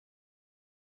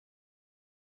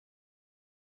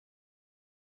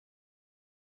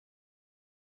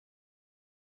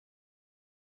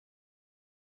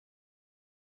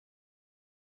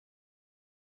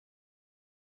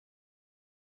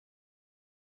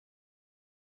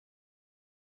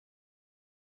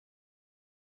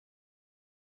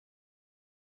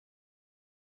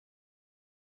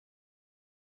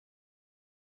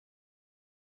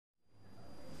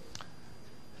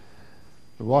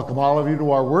We welcome all of you to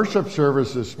our worship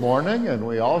service this morning, and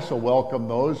we also welcome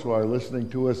those who are listening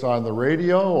to us on the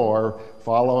radio or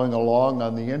following along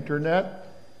on the internet.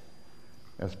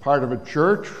 As part of a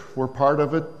church, we're part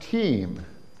of a team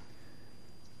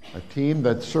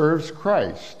that serves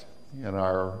Christ. In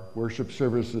our worship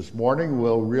service this morning,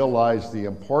 we'll realize the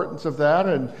importance of that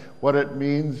and what it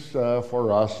means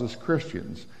for us as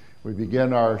Christians. We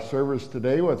begin our service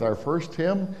today with our first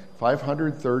hymn,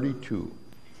 532.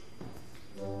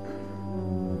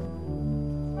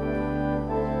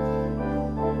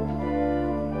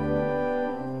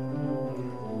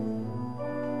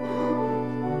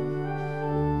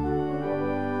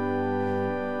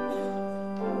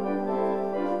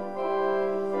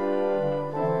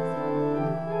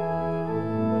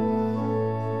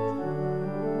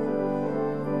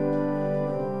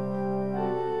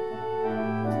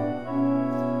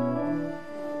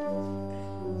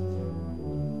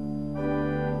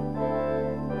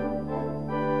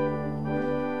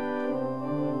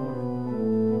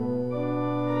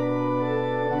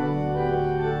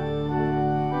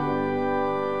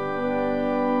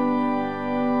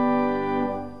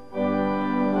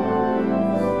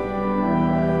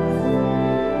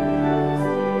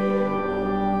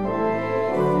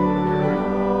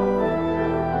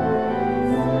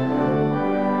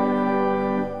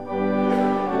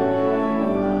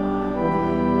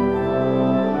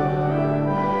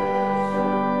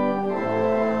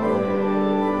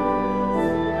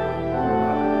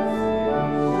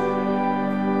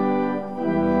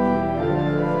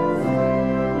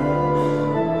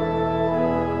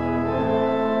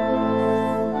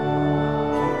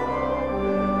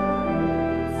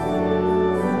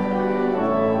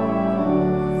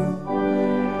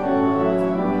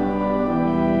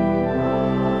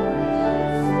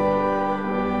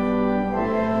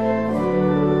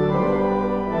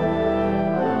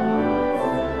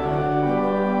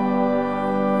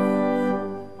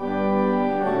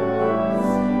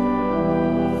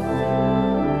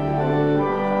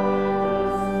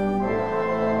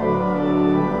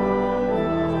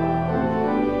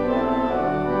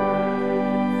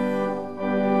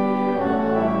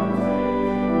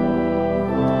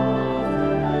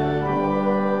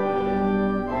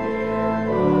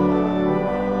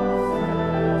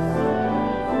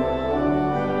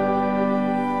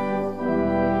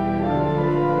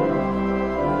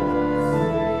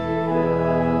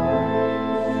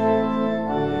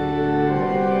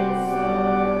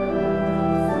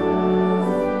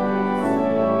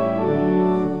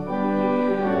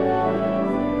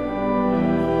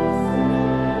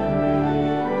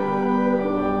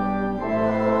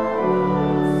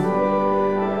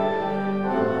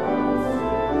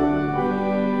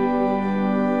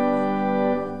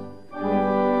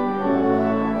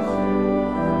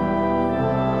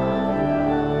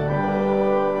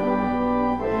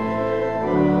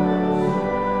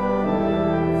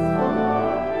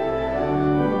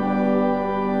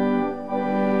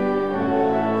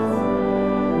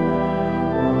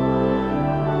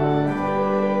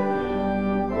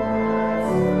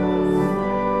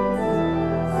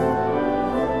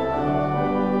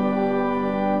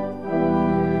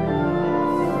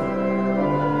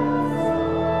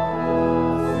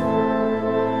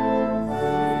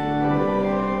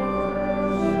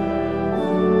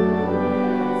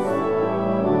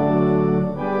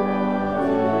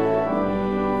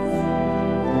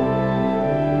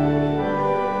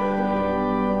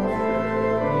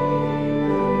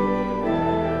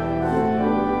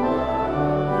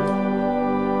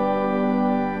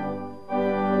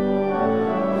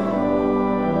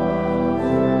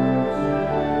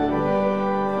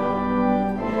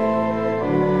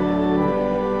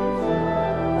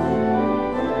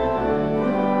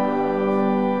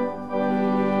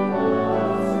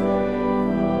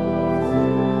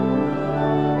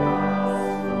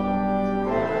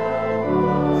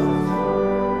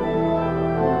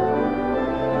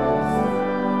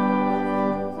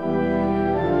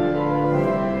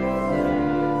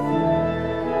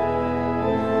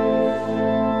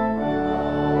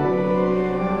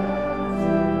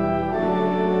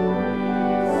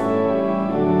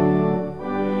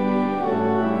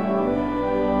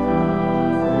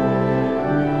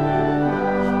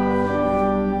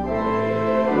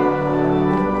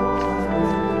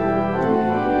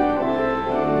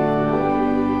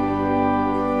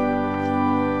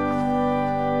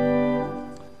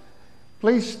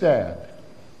 Please stand.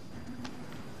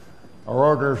 Our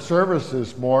order of service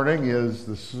this morning is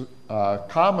the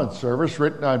common service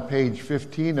written on page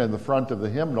 15 in the front of the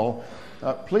hymnal.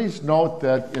 Please note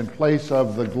that in place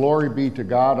of the Glory Be to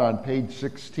God on page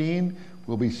 16,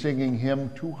 We'll be singing hymn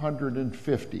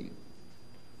 250.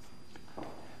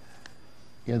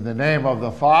 In the name of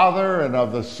the Father, and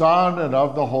of the Son, and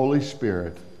of the Holy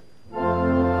Spirit.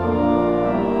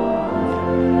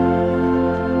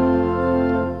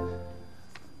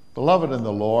 Beloved in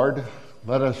the Lord,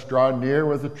 let us draw near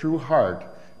with a true heart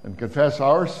and confess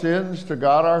our sins to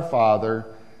God our Father,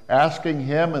 asking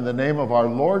him in the name of our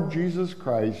Lord Jesus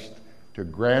Christ to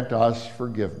grant us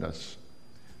forgiveness.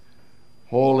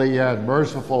 Holy and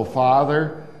merciful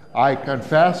Father, I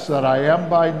confess that I am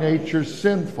by nature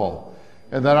sinful,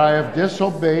 and that I have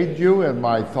disobeyed you in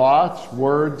my thoughts,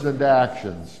 words, and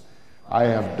actions. I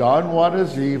have done what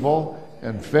is evil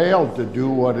and failed to do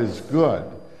what is good.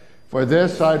 For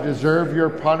this I deserve your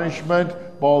punishment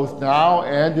both now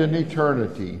and in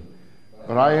eternity.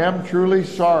 But I am truly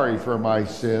sorry for my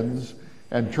sins,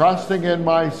 and trusting in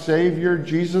my Savior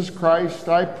Jesus Christ,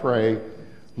 I pray,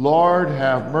 Lord,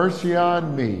 have mercy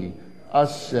on me, a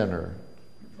sinner.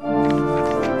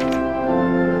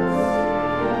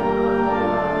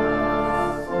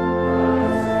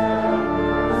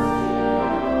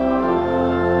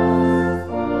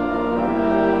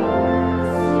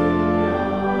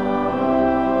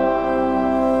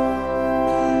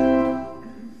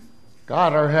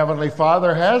 God, our Heavenly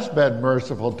Father, has been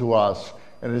merciful to us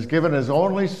and has given his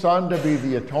only Son to be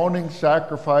the atoning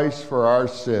sacrifice for our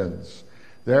sins.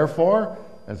 Therefore,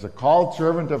 as a called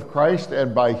servant of Christ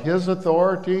and by his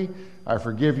authority, I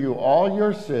forgive you all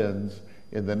your sins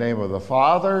in the name of the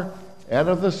Father, and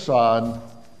of the Son,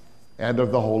 and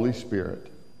of the Holy Spirit.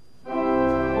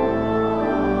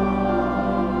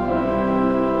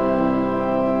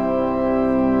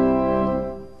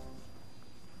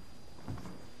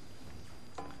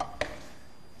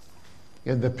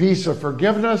 In the peace of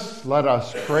forgiveness, let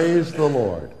us praise the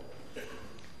Lord.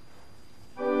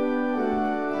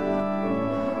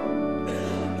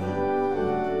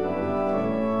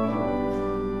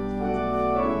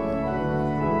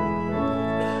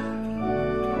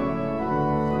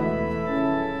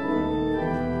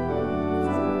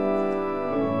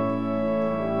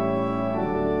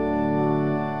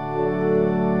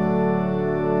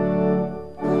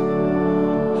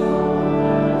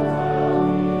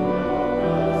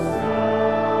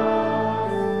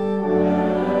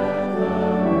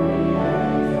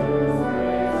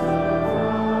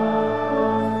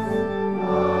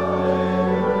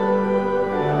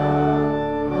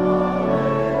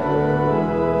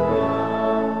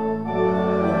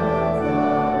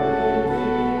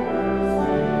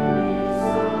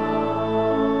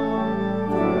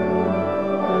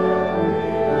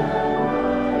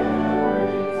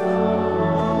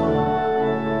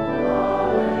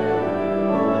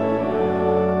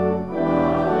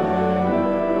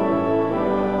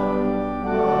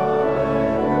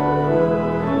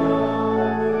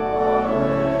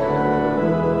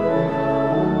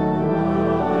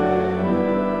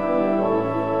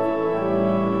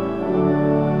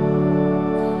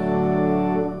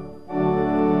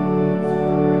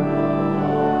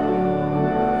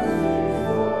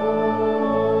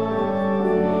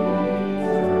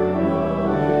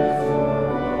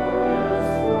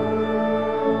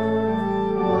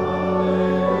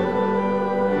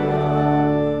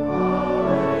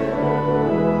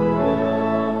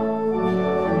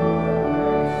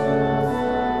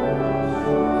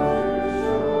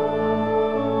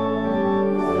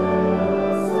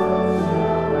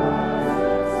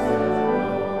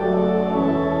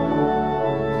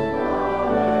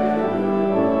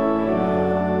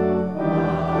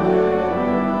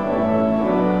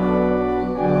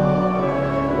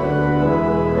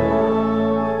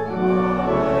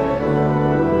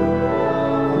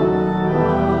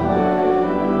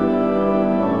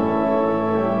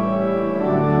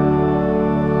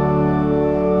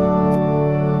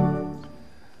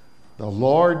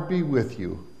 Lord be with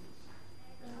you.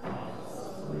 And also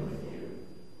with you.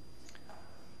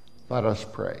 Let us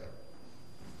pray.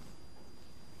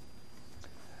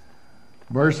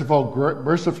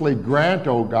 Mercifully grant,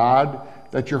 O God,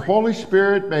 that your Holy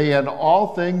Spirit may in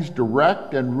all things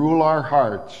direct and rule our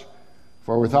hearts.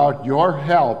 For without your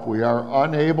help we are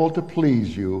unable to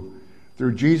please you.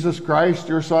 Through Jesus Christ,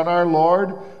 your Son, our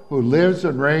Lord, who lives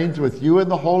and reigns with you in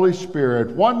the Holy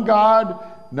Spirit, one God,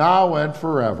 now and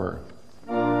forever.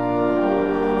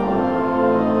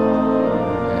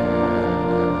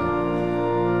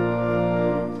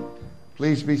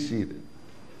 Please be seated.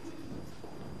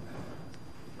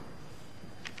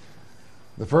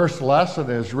 The first lesson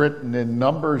is written in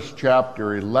Numbers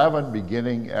chapter 11,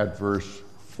 beginning at verse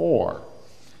 4.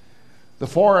 The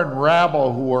foreign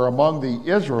rabble who were among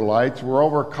the Israelites were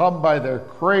overcome by their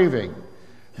craving.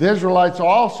 The Israelites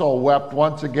also wept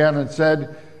once again and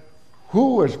said,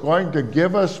 "Who is going to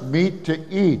give us meat to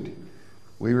eat?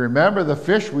 We remember the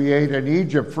fish we ate in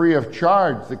Egypt free of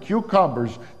charge, the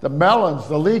cucumbers, the melons,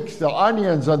 the leeks, the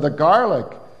onions, and the garlic.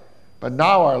 But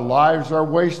now our lives are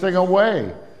wasting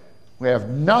away. We have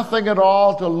nothing at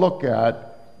all to look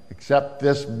at except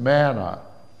this manna."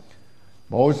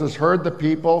 Moses heard the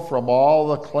people from all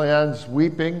the clans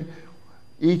weeping,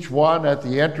 each one at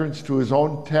the entrance to his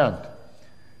own tent.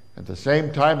 At the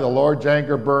same time, the Lord's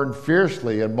anger burned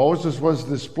fiercely, and Moses was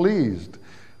displeased.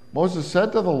 Moses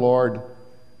said to the Lord,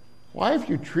 "Why have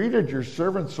you treated your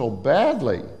servant so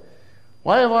badly?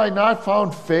 Why have I not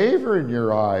found favor in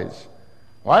your eyes?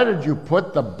 Why did you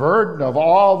put the burden of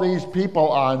all these people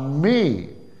on me?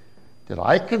 Did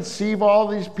I conceive all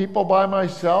these people by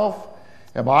myself?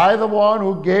 Am I the one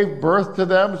who gave birth to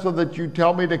them so that you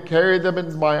tell me to carry them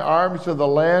in my arms to the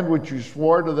land which you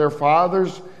swore to their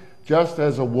fathers, just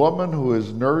as a woman who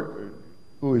is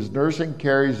nursing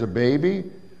carries a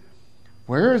baby?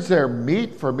 Where is there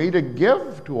meat for me to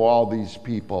give to all these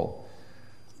people?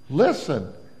 Listen,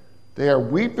 they are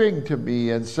weeping to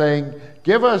me and saying,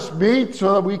 'Give us meat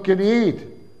so that we can eat.'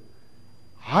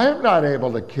 I am not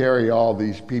able to carry all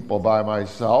these people by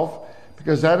myself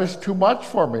because that is too much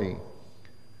for me.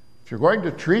 If you're going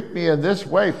to treat me in this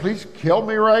way, please kill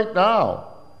me right now.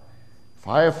 If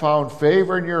I have found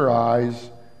favor in your eyes,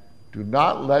 do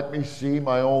not let me see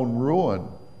my own ruin."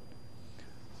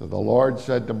 So the Lord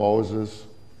said to Moses,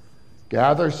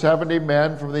 "Gather 70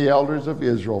 men from the elders of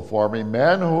Israel for me,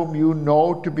 men whom you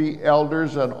know to be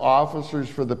elders and officers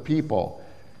for the people.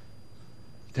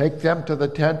 Take them to the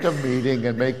tent of meeting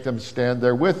and make them stand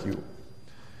there with you."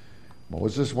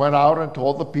 Moses went out and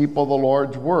told the people the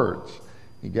Lord's words.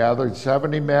 He gathered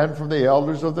 70 men from the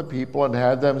elders of the people and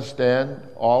had them stand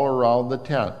all around the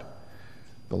tent.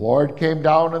 The Lord came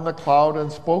down in the cloud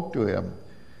and spoke to him.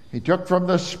 He took from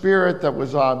the Spirit that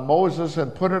was on Moses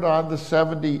and put it on the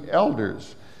 70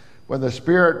 elders. When the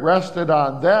Spirit rested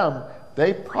on them,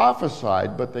 they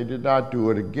prophesied, but they did not do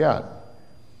it again.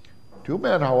 2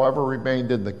 men, however,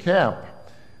 remained in the camp.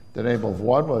 The name of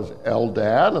one was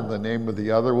Eldad, and the name of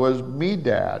the other was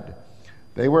Medad.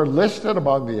 They were listed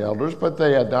among the elders, but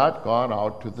they had not gone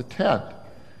out to the tent.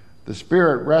 The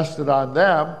Spirit rested on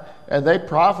them, and they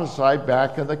prophesied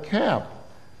back in the camp.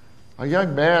 A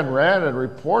young man ran and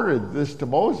reported this to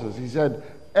Moses. He said,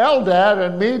 "Eldad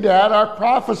and Medad are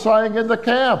prophesying in the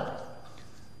camp."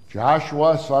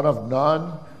 Joshua, son of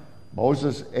Nun,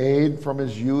 Moses' aide from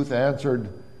his youth, answered,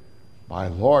 "My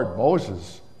lord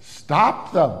Moses,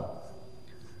 stop them."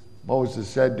 Moses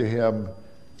said to him,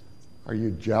 "Are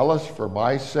you jealous for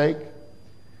my sake?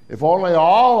 If only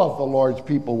all of the Lord's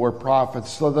people were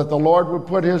prophets, so that the Lord would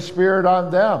put his Spirit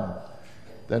on them."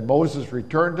 Then Moses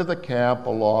returned to the camp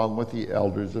along with the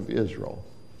elders of Israel.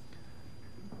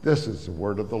 This is the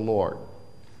word of the Lord.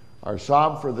 Our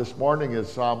psalm for this morning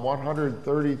is Psalm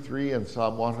 133 and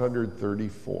Psalm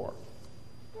 134.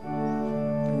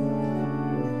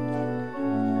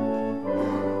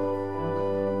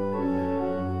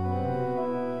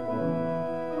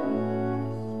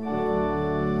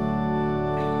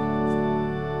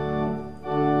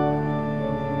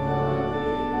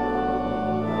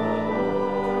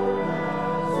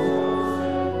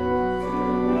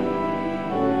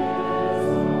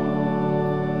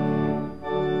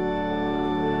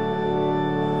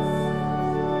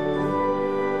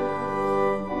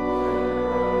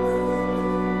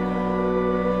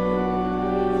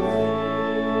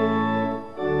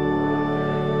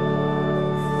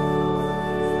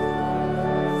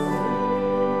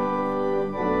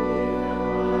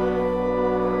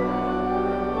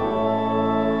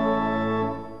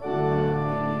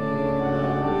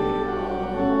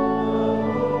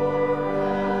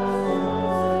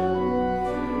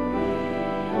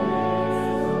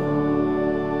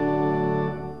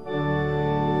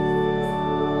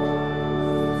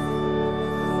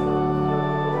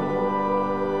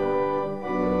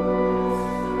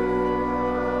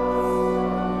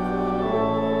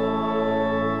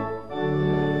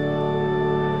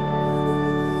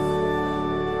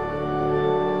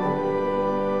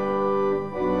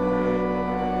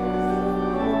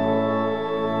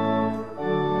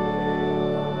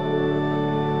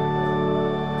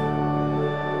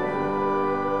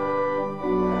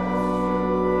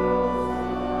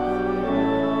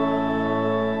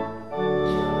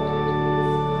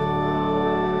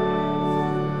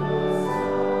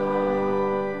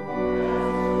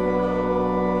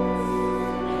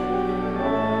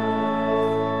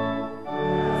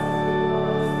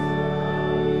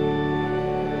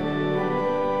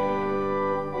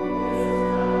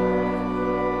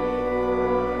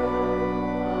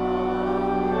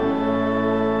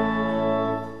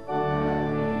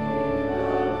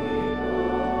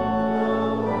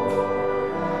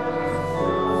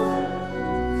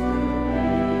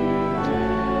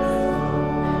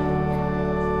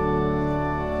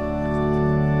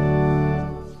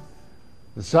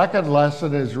 second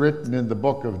lesson is written in the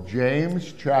book of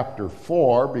James, chapter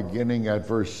 4, beginning at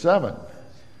verse 7.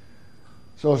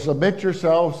 So submit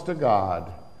yourselves to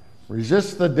God.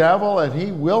 Resist the devil, and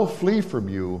he will flee from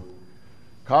you.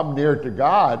 Come near to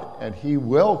God, and he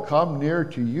will come near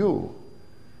to you.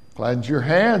 Cleanse your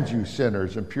hands, you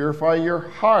sinners, and purify your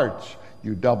hearts,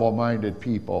 you double-minded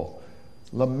people.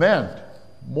 Lament,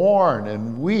 mourn,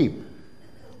 and weep.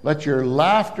 Let your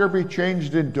laughter be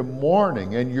changed into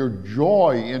mourning, and your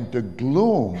joy into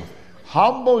gloom.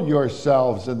 Humble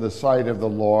yourselves in the sight of the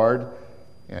Lord,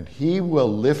 and he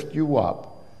will lift you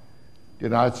up. Do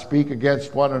not speak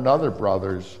against one another,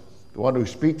 brothers. The one who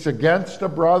speaks against a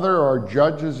brother or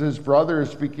judges his brother is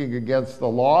speaking against the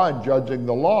law and judging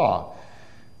the law.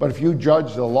 But if you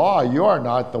judge the law, you are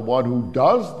not the one who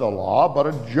does the law, but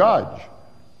a judge.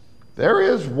 There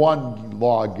is one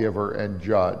lawgiver and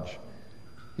judge.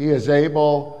 He is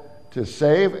able to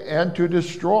save and to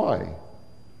destroy.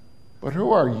 But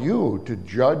who are you to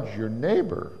judge your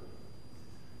neighbor?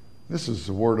 This is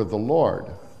the word of the Lord.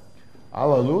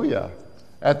 Alleluia.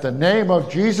 At the name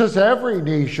of Jesus, every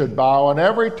knee should bow and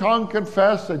every tongue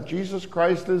confess that Jesus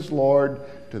Christ is Lord,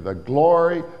 to the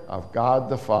glory of God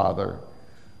the Father.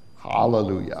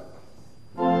 Hallelujah.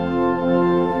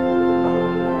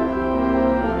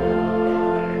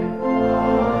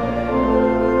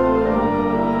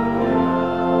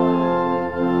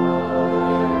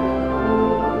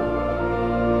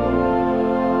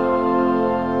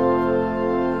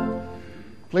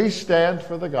 Please stand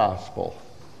for the gospel.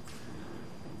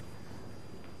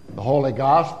 The Holy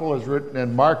Gospel is written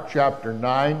in Mark chapter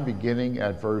 9, beginning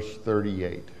at verse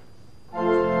 38.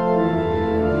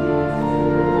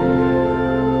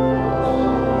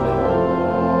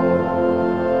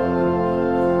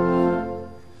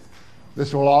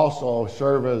 This will also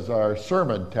serve as our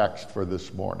sermon text for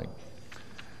this morning.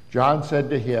 John said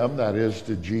to him, that is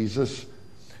to Jesus,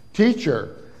 "Teacher,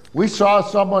 we saw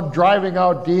someone driving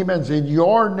out demons in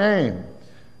your name.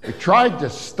 We tried to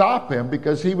stop him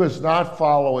because he was not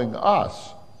following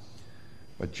us."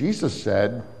 But Jesus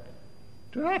said,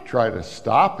 "Do not try to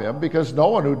stop him, because no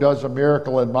one who does a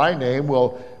miracle in my name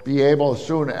will be able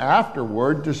soon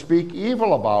afterward to speak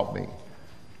evil about me.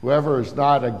 Whoever is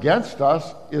not against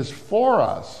us is for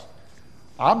us.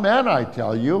 Amen, I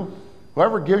tell you.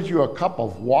 Whoever gives you a cup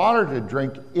of water to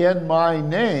drink in my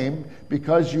name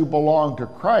because you belong to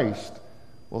Christ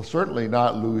will certainly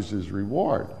not lose his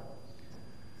reward.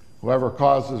 Whoever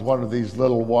causes one of these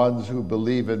little ones who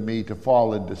believe in me to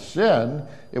fall into sin,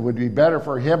 it would be better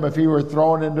for him if he were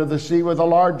thrown into the sea with a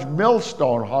large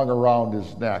millstone hung around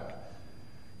his neck.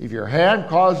 If your hand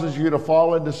causes you to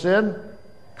fall into sin,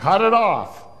 cut it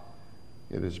off.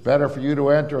 It is better for you to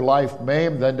enter life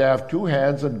maimed than to have two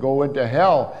hands and go into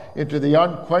hell, into the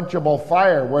unquenchable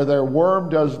fire where their worm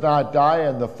does not die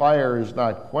and the fire is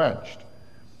not quenched.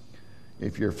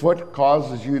 If your foot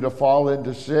causes you to fall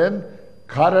into sin,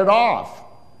 cut it off.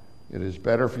 It is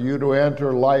better for you to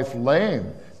enter life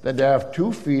lame than to have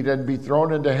 2 feet and be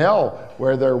thrown into hell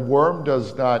where their worm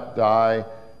does not die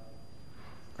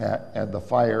and the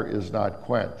fire is not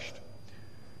quenched.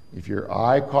 If your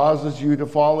eye causes you to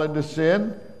fall into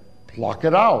sin, pluck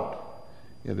it out.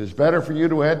 It is better for you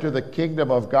to enter the kingdom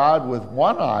of God with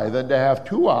one eye than to have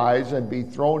 2 eyes and be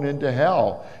thrown into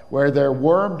hell, where their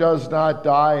worm does not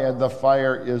die and the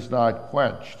fire is not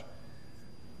quenched.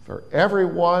 For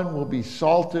everyone will be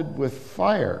salted with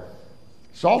fire.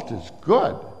 Salt is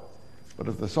good, but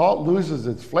if the salt loses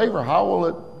its flavor, how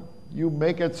will you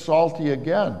make it salty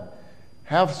again?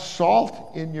 Have salt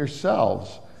in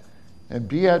yourselves and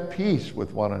be at peace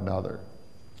with one another.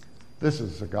 This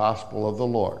is the gospel of the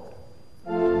Lord.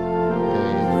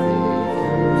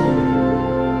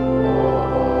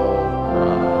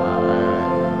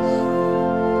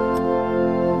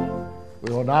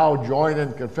 We will now join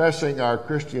in confessing our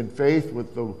Christian faith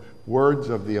with the words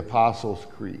of the Apostles'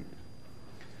 Creed.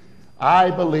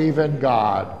 I believe in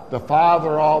God, the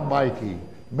Father Almighty,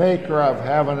 maker of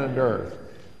heaven and earth.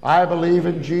 I believe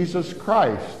in Jesus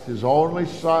Christ, his only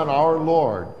Son, our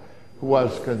Lord, who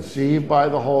was conceived by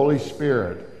the Holy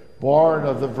Spirit, born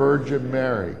of the Virgin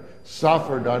Mary,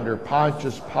 suffered under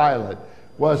Pontius Pilate,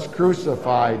 was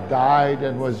crucified, died,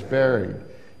 and was buried.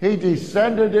 He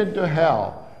descended into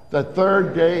hell. The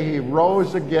 3rd day he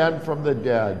rose again from the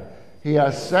dead. He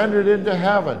ascended into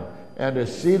heaven and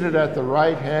is seated at the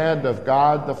right hand of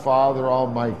God the Father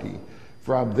Almighty.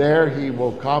 From there he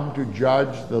will come to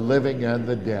judge the living and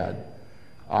the dead.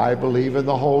 I believe in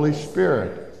the Holy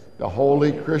Spirit, the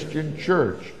holy Christian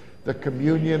church, the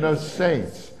communion of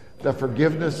saints, the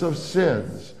forgiveness of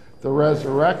sins, the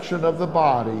resurrection of the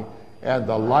body, and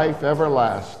the life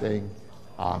everlasting.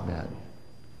 Amen.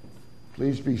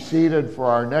 Please be seated for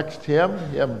our next hymn,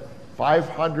 hymn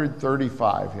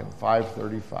 535, hymn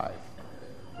 535.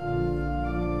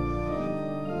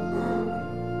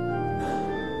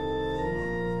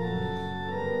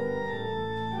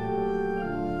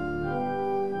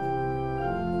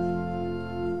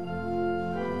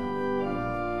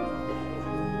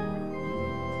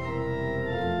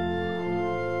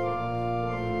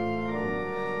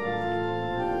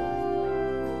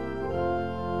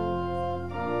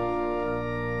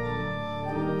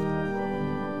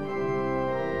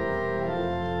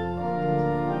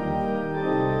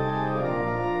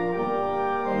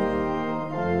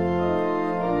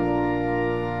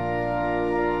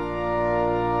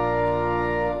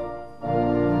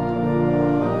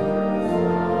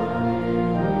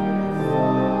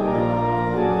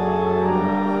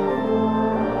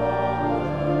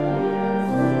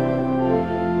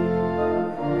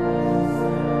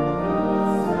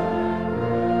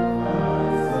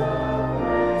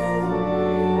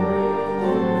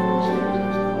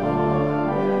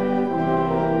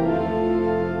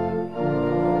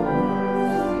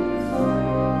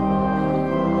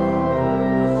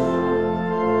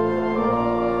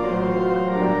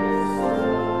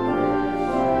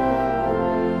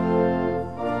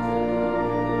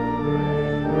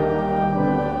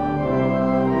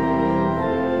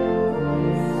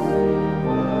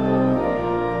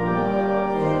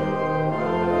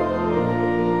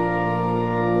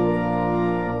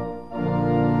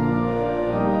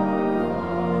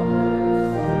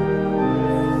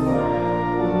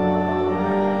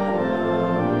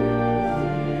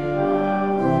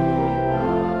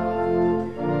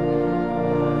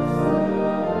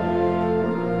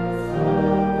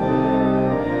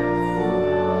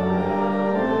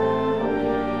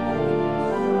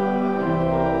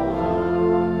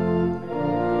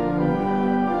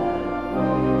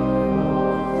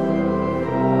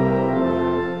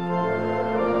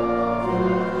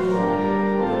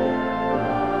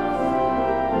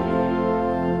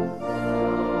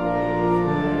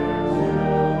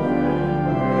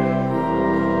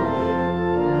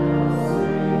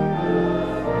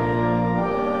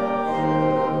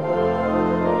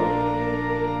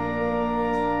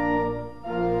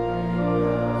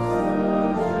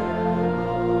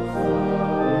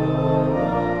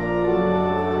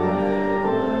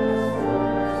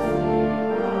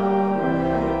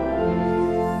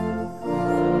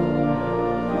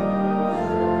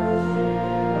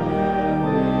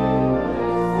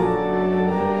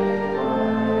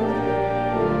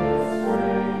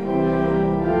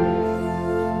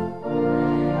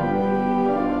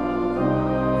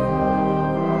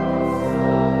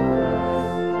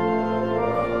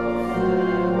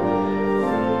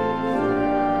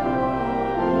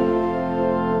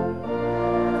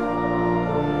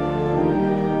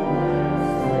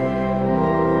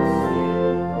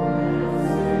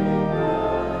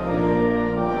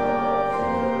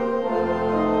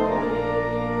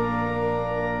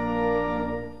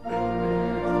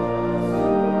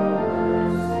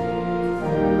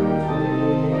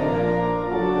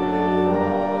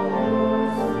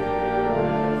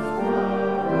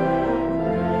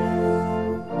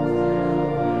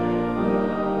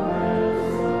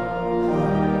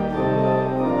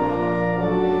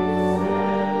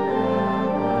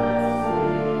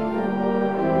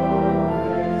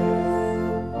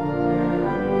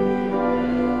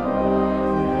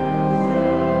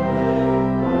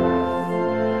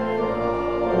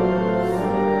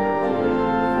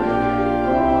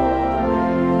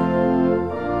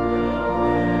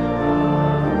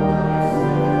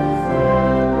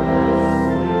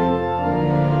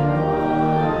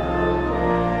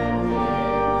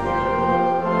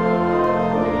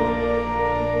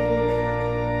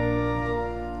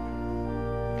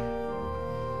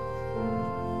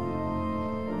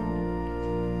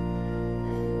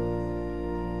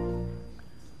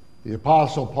 The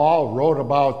Apostle Paul wrote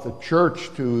about the church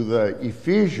to the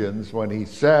Ephesians when he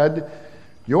said,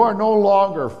 "You are no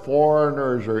longer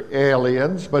foreigners or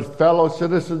aliens, but fellow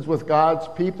citizens with God's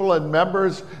people and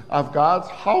members of God's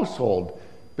household,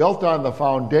 built on the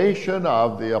foundation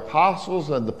of the apostles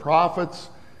and the prophets,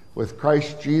 with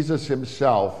Christ Jesus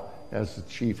himself as the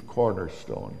chief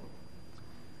cornerstone."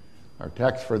 Our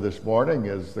text for this morning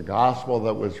is the gospel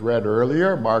that was read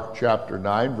earlier, Mark chapter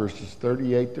 9, verses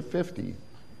 38 to 50.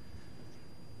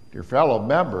 Dear fellow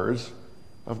members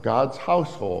of God's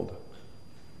household,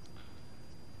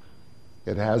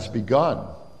 it has begun.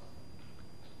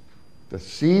 The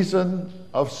season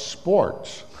of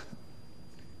sports.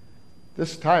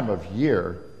 This time of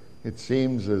year, it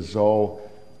seems as though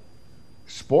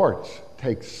sports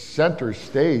takes center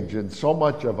stage in so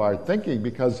much of our thinking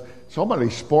because so many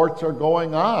sports are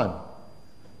going on.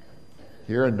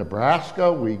 Here in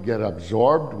Nebraska, we get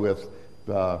absorbed with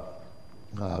the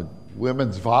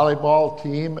women's volleyball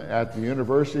team at the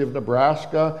University of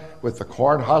Nebraska, with the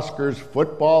Cornhuskers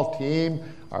football team.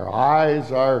 Our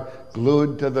eyes are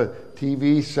glued to the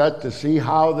TV set to see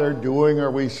how they're doing,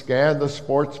 or we scan the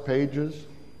sports pages.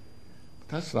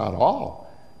 But that's not all.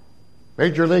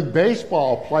 Major League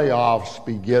Baseball playoffs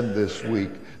begin this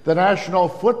week. The National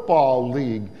Football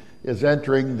League is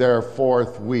entering their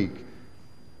 4th week.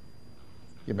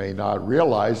 You may not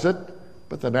realize it,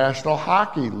 but the National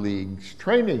Hockey League's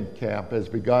training camp has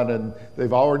begun, and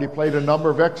they've already played a number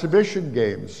of exhibition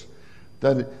games.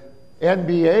 The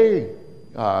NBA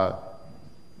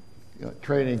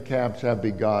training camps have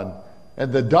begun,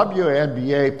 and the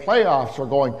WNBA playoffs are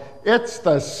going. It's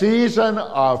the season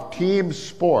of team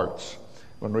sports.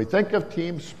 When we think of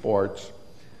team sports,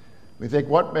 we think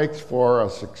what makes for a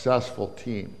successful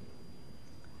team.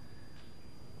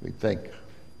 We think you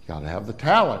got to have the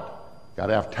talent. You got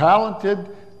to have talented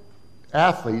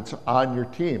athletes on your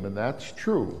team, and that's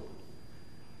true.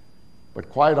 But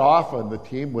quite often, the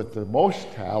team with the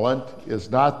most talent is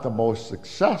not the most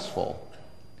successful.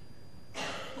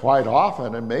 Quite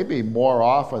often, and maybe more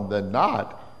often than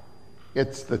not,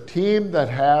 it's the team that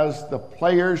has the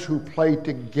players who play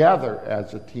together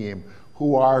as a team,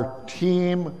 who are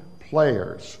team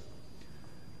players.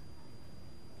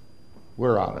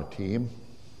 We're on a team.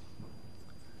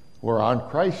 We're on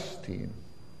Christ's team.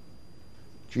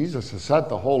 Jesus has sent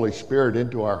the Holy Spirit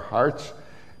into our hearts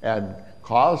and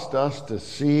caused us to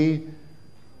see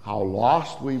how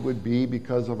lost we would be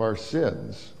because of our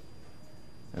sins.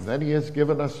 And then he has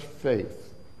given us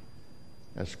faith.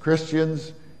 As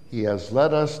Christians, he has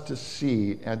led us to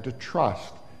see and to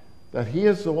trust that he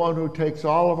is the one who takes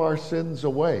all of our sins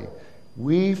away.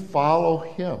 We follow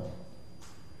him.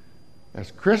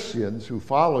 As Christians who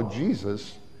follow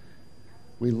Jesus,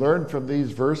 we learn from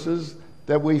these verses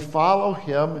that we follow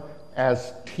him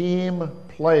as team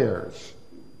players.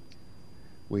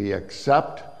 We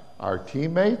accept our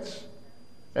teammates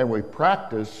and we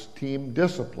practice team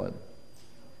discipline.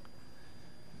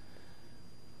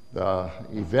 The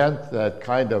event that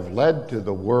kind of led to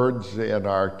the words in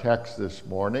our text this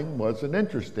morning was an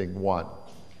interesting one.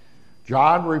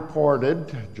 John, one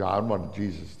of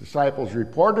Jesus' disciples,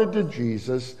 reported to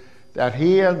Jesus that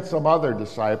he and some other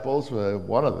disciples,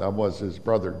 one of them was his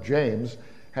brother James,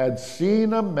 had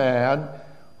seen a man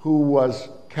who was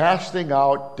casting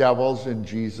out devils in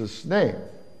Jesus' name.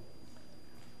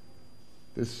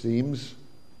 This seems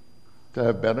to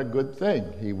have been a good thing.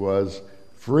 He was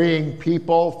freeing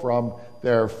people from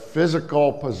their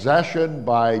physical possession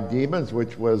by demons,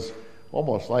 which was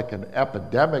almost like an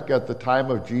epidemic at the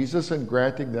time of Jesus, and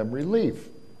granting them relief.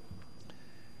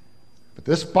 But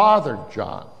this bothered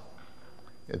John.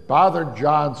 It bothered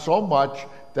John so much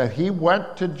that he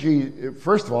went to Jesus.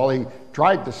 First of all, he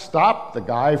tried to stop the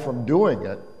guy from doing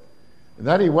it. And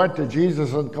then he went to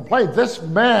Jesus and complained, "This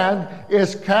man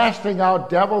is casting out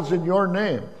devils in your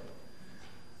name."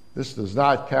 This does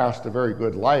not cast a very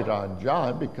good light on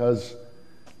John, because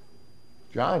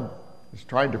John is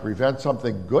trying to prevent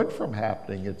something good from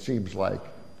happening, it seems like.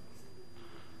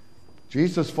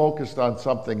 Jesus focused on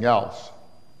something else.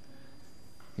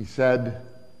 He said,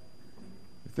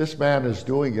 if this man is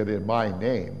doing it in my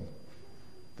name,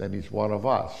 then he's one of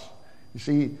us. You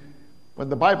see, when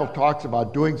the Bible talks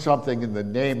about doing something in the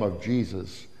name of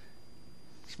Jesus,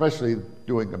 especially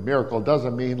doing a miracle,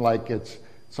 doesn't mean like it's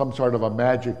some sort of a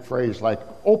magic phrase like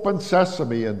 "open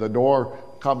sesame" and the door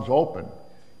comes open.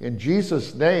 In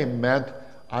Jesus' name meant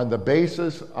on the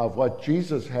basis of what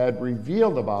Jesus had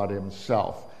revealed about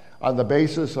himself, on the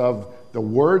basis of the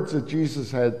words that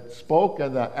Jesus had spoken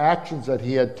and the actions that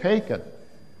he had taken.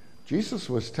 Jesus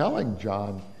was telling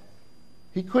John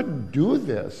he couldn't do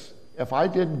this if I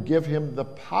didn't give him the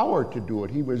power to do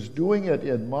it. He was doing it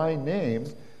in my name.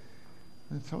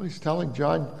 And so he's telling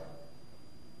John,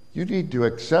 you need to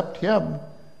accept him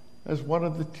as one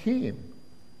of the team.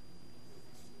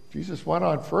 Jesus went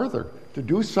on further. To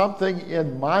do something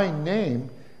in my name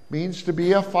means to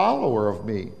be a follower of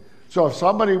me. So if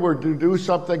somebody were to do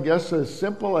something just as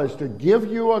simple as to give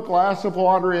you a glass of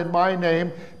water in my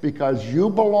name because you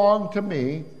belong to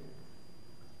me,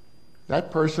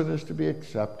 that person is to be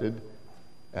accepted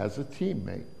as a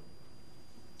teammate.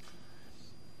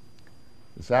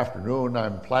 This afternoon,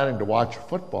 I'm planning to watch a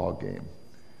football game.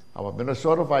 I'm a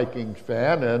Minnesota Vikings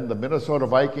fan, and the Minnesota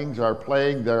Vikings are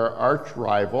playing their arch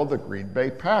rival, the Green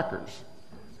Bay Packers.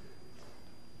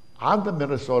 On the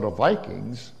Minnesota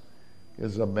Vikings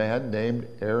is a man named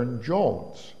Aaron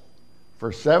Jones,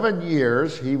 For 7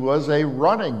 years, he was a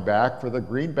running back for the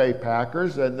Green Bay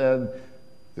Packers, and then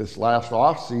this last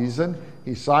offseason,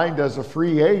 he signed as a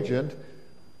free agent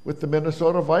with the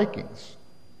Minnesota Vikings.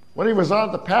 When he was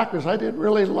on the Packers, I didn't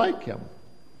really like him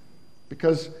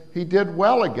because he did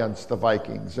well against the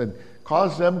Vikings and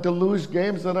caused them to lose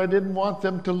games that I didn't want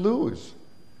them to lose.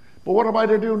 But what am I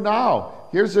to do now?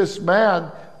 Here's this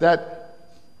man that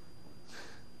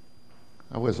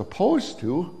I was opposed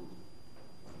to,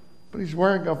 but he's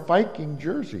wearing a Viking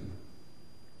jersey.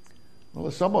 Well,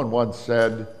 as someone once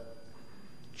said,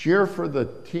 cheer for the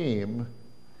team,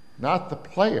 not the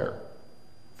player.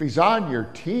 If he's on your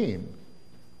team,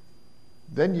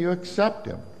 then you accept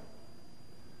him.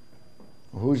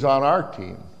 Who's on our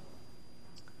team?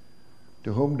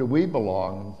 To whom do we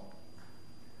belong?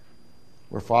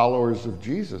 We're followers of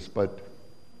Jesus, but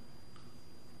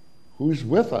who's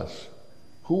with us?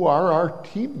 Who are our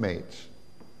teammates?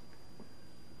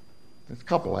 There's a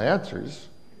couple answers.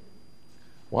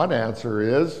 One answer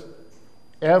is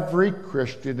every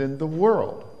Christian in the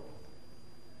world.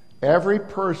 Every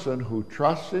person who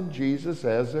trusts in Jesus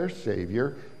as their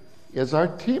Savior is our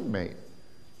teammate.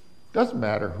 Doesn't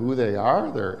matter who they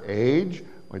are, their age,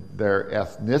 their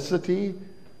ethnicity,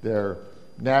 their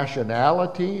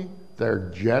nationality, their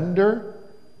gender.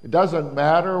 It doesn't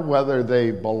matter whether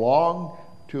they belong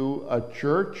to a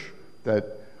church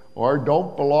or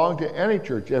don't belong to any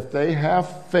church. If they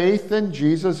have faith in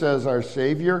Jesus as our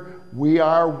Savior, we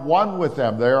are one with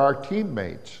them. They're our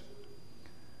teammates.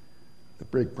 The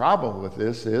big problem with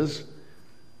this is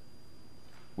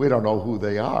we don't know who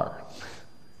they are.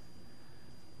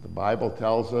 The Bible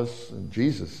tells us, and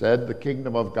Jesus said, the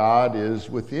kingdom of God is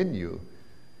within you.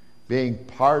 Being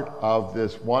part of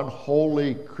this one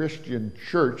holy Christian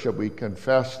church that we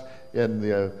confessed in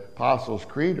the Apostles'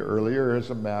 Creed earlier is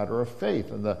a matter of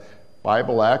faith. And the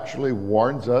Bible actually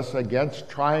warns us against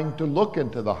trying to look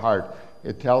into the heart.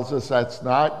 It tells us that's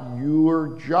not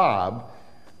your job.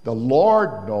 The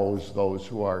Lord knows those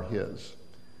who are His.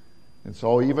 And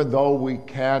so even though we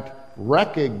can't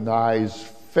recognize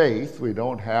faith, we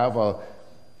don't have a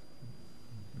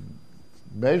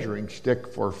measuring stick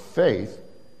for faith,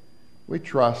 we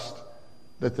trust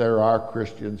that there are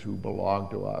Christians who belong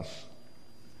to us.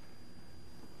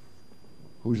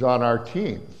 Who's on our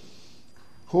team?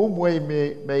 Whom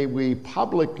may we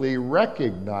publicly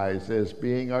recognize as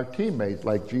being our teammates,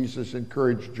 like Jesus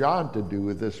encouraged John to do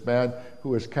with this man who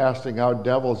was casting out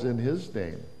devils in his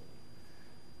name?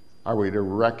 Are we to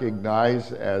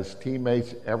recognize as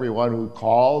teammates everyone who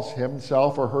calls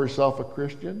himself or herself a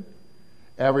Christian?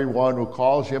 Everyone who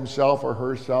calls himself or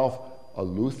herself a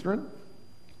Lutheran?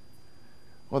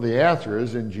 Well, the answer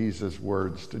is in Jesus'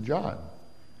 words to John.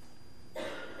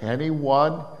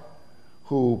 Anyone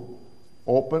who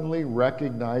openly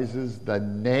recognizes the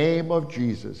name of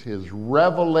Jesus, his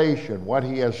revelation, what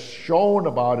he has shown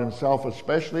about himself,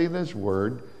 especially in his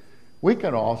word, we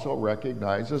can also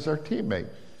recognize as our teammate.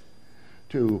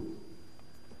 To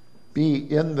be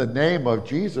in the name of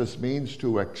Jesus means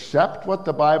to accept what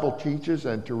the Bible teaches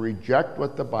and to reject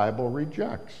what the Bible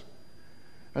rejects.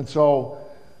 And so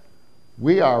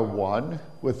we are one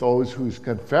with those whose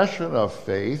confession of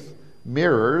faith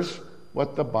mirrors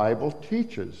what the Bible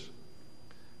teaches.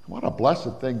 What a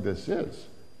blessed thing this is.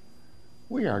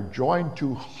 We are joined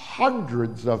to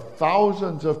hundreds of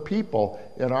thousands of people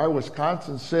in our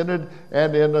Wisconsin Synod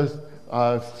and in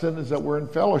the synods that we're in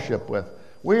fellowship with.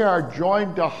 We are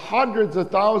joined to hundreds of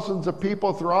thousands of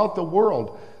people throughout the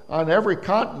world on every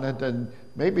continent, and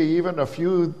maybe even a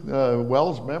few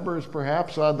WELS members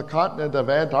perhaps on the continent of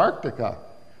Antarctica.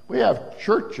 We have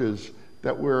churches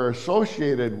that we're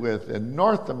associated with in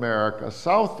North America,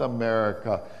 South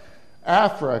America,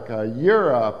 Africa,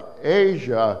 Europe,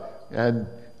 Asia, and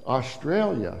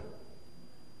Australia.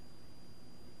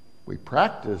 We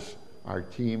practice our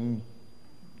team,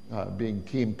 being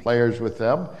team players with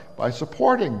them by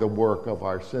supporting the work of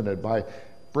our synod, by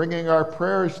bringing our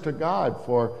prayers to God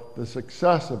for the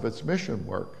success of its mission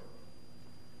work.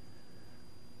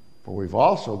 But we've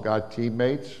also got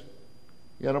teammates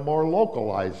in a more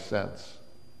localized sense.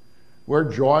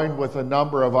 We're joined with a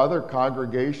number of other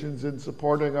congregations in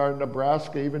supporting our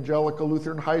Nebraska Evangelical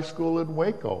Lutheran High School in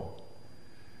Waco.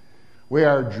 We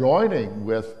are joining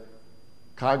with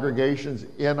congregations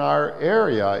in our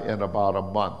area in about a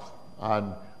month.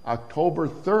 On October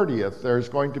 30th, there's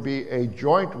going to be a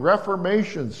joint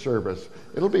Reformation service.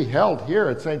 It'll be held here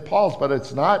at St. Paul's, but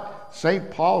it's not St.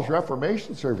 Paul's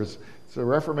Reformation service. It's a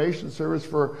Reformation service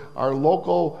for our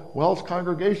local WELS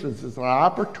congregations. It's an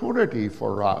opportunity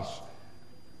for us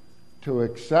to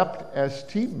accept as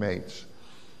teammates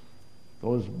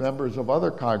those members of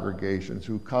other congregations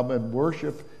who come and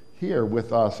worship here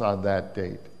with us on that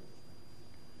date.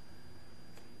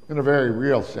 In a very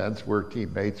real sense, we're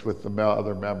teammates with the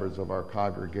other members of our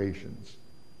congregation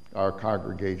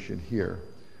here.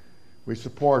 We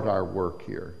support our work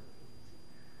here.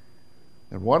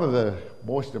 And one of the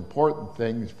most important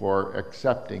things for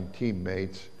accepting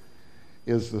teammates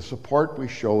is the support we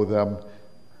show them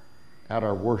at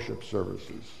our worship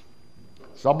services.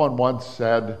 Someone once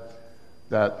said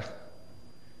that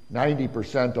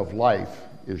 90% of life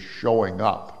is showing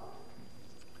up.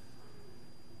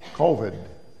 COVID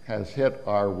has hit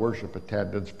our worship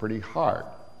attendance pretty hard.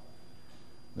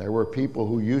 There were people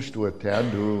who used to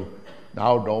attend who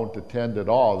now don't attend at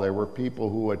all. There were people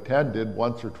who attended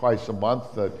once or twice a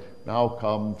month that now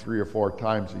come 3 or 4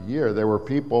 times a year. There were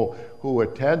people who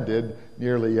attended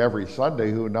nearly every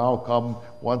Sunday who now come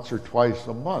once or twice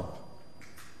a month.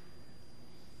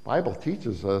 The Bible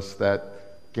teaches us that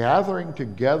gathering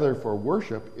together for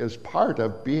worship is part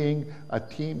of being a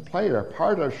team player,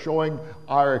 part of showing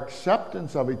our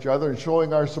acceptance of each other and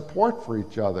showing our support for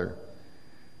each other.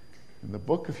 In the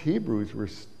book of Hebrews, we're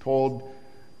told,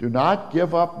 do not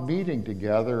give up meeting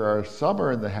together, as some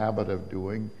are in the habit of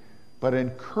doing, but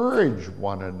encourage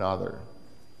one another,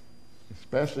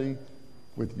 especially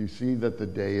when you see that the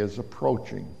day is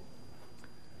approaching.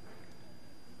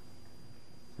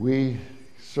 We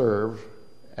serve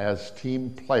as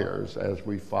team players as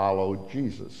we follow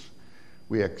Jesus.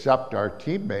 We accept our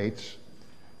teammates.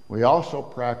 We also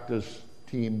practice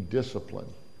team discipline.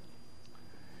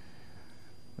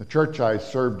 The church I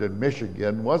served in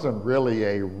Michigan wasn't really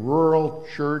a rural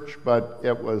church, but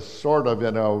it was sort of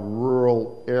in a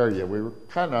rural area. We were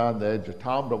kind of on the edge of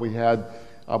town, but we had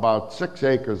about 6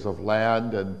 acres of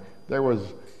land, and there was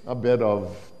a bit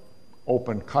of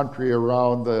open country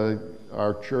around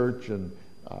our church, and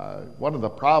one of the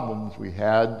problems we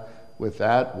had with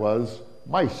that was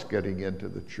mice getting into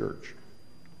the church.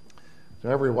 So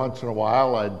every once in a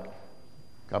while, I'd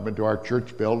come into our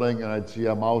church building and I'd see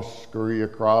a mouse scurry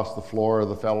across the floor of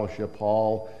the fellowship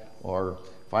hall or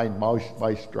find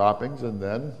mice droppings, and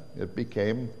then it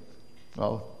became,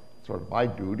 well, sort of my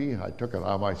duty. I took it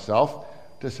on myself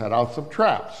to set out some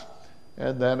traps.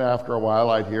 And then after a while,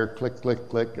 I'd hear click, click,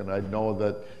 click, and I'd know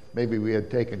that maybe we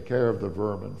had taken care of the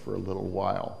vermin for a little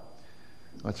while.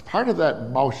 It's part of that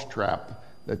mousetrap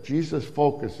that Jesus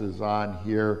focuses on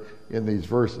here in these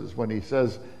verses when he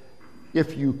says,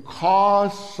 if you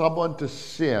cause someone to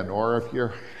sin, or if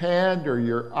your hand or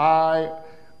your eye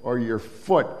or your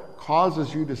foot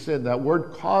causes you to sin, that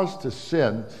word cause to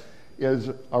sin is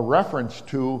a reference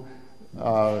to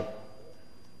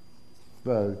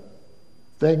the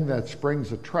thing that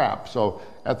springs a trap. So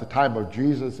at the time of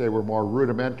Jesus, they were more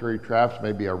rudimentary traps,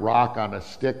 maybe a rock on a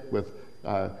stick with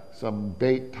some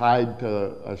bait tied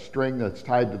to a string that's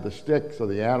tied to the stick, so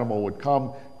the animal would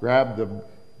come, grab the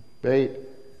bait,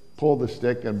 pull the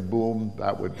stick, and boom,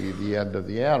 that would be the end of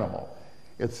the animal.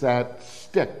 It's that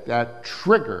stick, that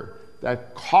trigger,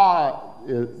 that cause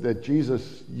that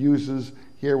Jesus uses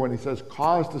here when he says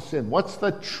cause to sin. What's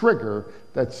the trigger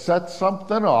that sets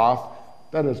something off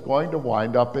that is going to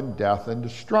wind up in death and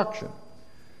destruction?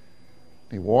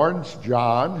 He warns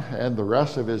John and the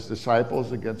rest of his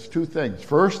disciples against 2 things.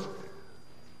 First,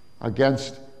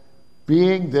 against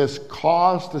being this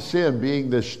cause to sin,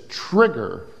 being this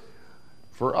trigger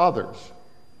for others.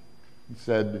 He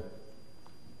said,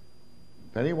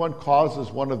 if anyone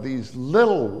causes one of these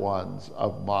little ones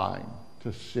of mine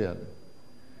to sin,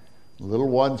 little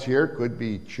ones here could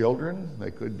be children,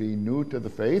 they could be new to the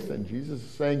faith, and Jesus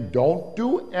is saying, don't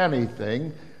do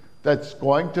anything that's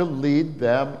going to lead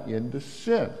them into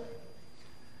sin.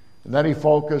 And then he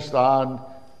focused on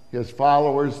his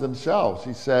followers themselves.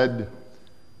 He said,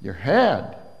 your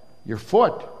hand, your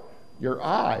foot, your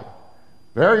eye,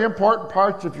 very important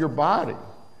parts of your body.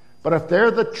 But if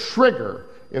they're the trigger,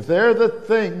 if they're the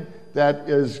thing that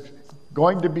is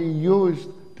going to be used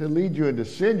to lead you into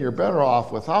sin, you're better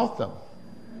off without them.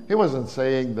 He wasn't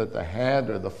saying that the hand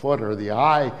or the foot or the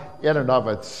eye in and of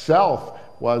itself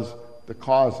was the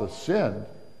cause of sin.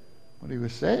 What he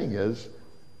was saying is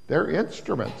they're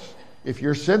instruments. If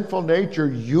your sinful nature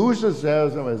uses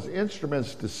them as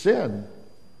instruments to sin,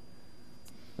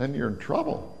 then you're in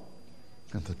trouble.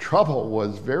 And the trouble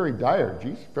was very dire.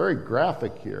 Jesus, very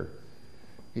graphic here.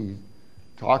 He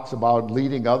talks about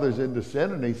leading others into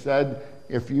sin, and he said,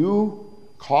 if you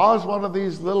cause one of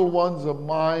these little ones of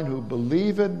mine who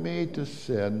believe in me to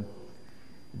sin,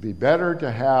 it'd be better to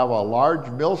have a large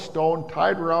millstone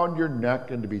tied around your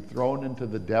neck and to be thrown into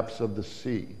the depths of the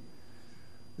sea.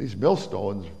 These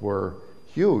millstones were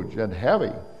huge and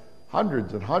heavy,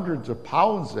 Hundreds and hundreds of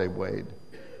pounds they weighed.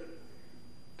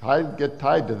 Get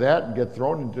tied to that and get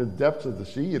thrown into the depths of the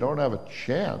sea, you don't have a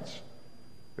chance.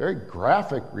 Very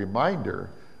graphic reminder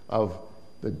of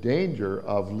the danger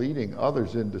of leading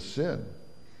others into sin.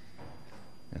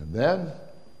 And then,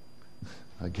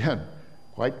 again,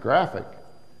 quite graphic.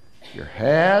 Your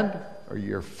hand or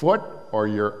your foot or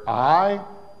your eye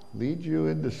lead you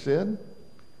into sin,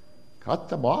 cut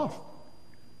them off.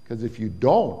 Because if you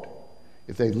don't,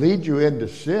 if they lead you into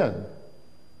sin,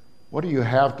 what do you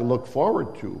have to look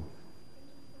forward to?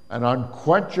 An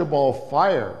unquenchable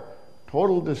fire,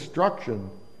 total destruction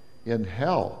in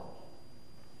hell.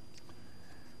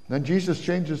 Then Jesus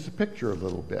changes the picture a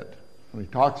little bit when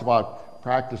he talks about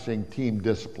practicing team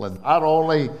discipline. Not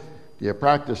only do you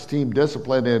practice team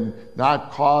discipline in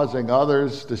not causing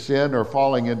others to sin or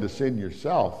falling into sin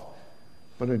yourself,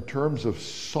 but in terms of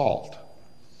salt.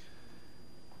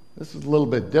 This is a little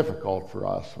bit difficult for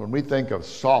us. When we think of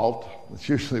salt, it's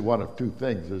usually one of two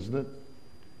things, isn't it?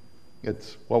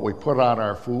 It's what we put on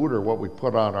our food or what we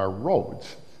put on our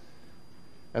roads.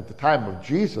 At the time of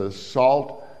Jesus,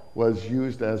 salt was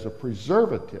used as a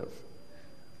preservative.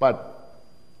 But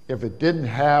if it didn't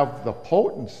have the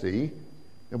potency,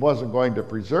 it wasn't going to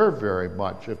preserve very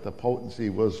much if the potency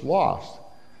was lost.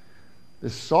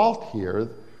 This salt here,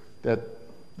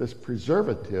 this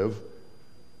preservative,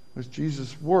 was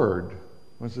Jesus' word,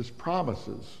 was his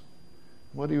promises.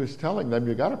 What he was telling them,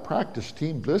 you got to practice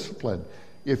team discipline.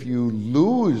 If you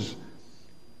lose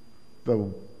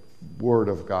the word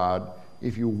of God,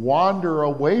 if you wander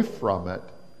away from it,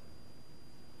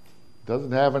 it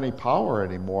doesn't have any power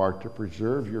anymore to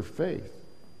preserve your faith,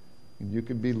 and you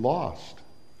can be lost.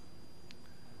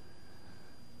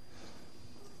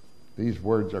 These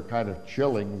words are kind of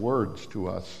chilling words to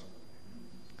us.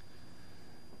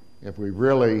 If we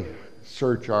really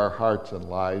search our hearts and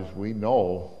lives, we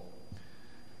know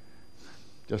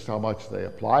just how much they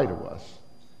apply to us.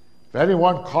 If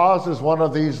anyone causes one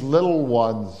of these little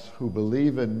ones who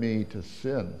believe in me to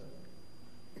sin,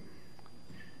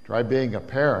 try being a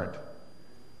parent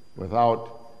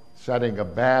without setting a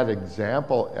bad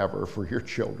example ever for your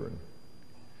children,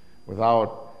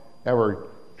 without ever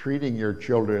treating your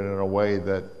children in a way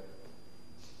that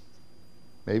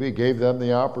maybe gave them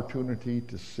the opportunity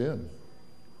to sin.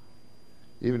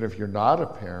 Even if you're not a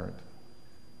parent,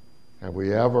 have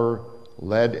we ever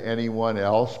led anyone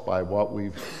else by what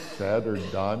we've said or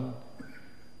done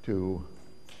to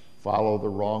follow the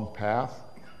wrong path?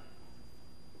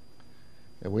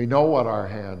 And we know what our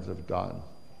hands have done.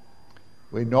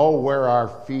 We know where our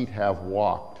feet have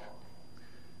walked.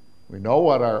 We know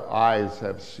what our eyes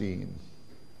have seen.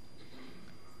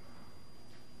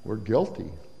 We're guilty.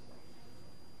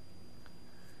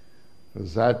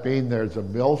 Does that mean there's a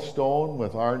millstone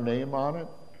with our name on it?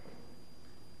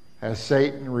 Has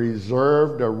Satan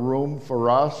reserved a room for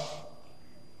us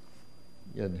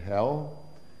in hell,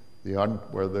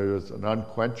 where there's an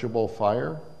unquenchable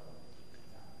fire?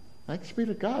 Thanks be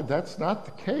to God, that's not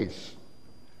the case.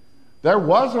 There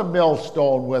was a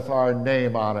millstone with our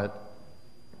name on it,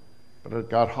 but it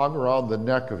got hung around the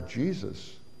neck of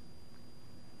Jesus.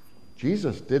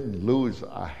 Jesus didn't lose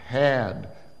a hand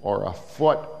or a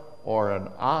foot or an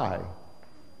eye.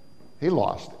 He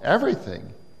lost everything.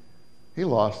 He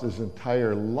lost his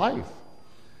entire life.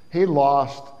 He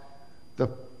lost the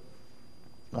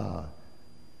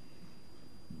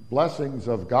blessings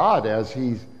of God as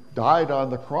he died on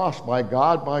the cross. My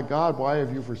God, why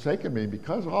have you forsaken me?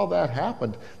 Because all that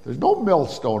happened, there's no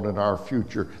millstone in our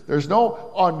future. There's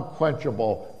no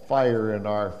unquenchable fire in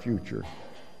our future.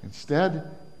 Instead,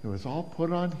 it was all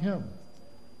put on him.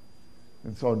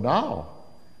 And so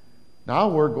now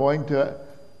we're going to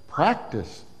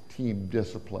practice team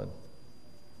discipline.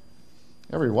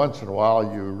 Every once in a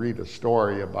while you read a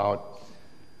story about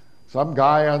some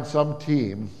guy on some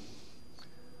team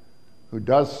who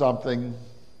does something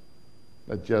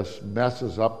that just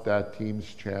messes up that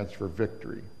team's chance for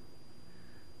victory.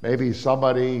 Maybe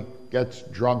somebody gets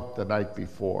drunk the night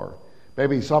before.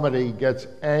 Maybe somebody gets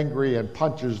angry and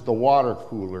punches the water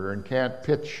cooler and can't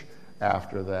pitch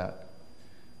after that.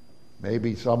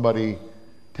 Maybe somebody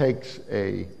takes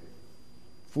a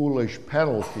foolish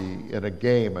penalty in a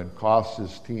game and costs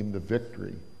his team the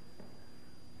victory.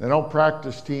 They don't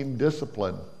practice team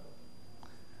discipline.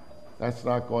 That's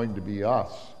not going to be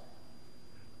us.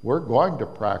 We're going to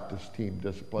practice team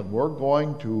discipline. We're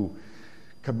going to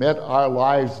commit our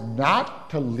lives not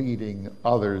to leading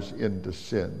others into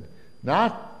sin,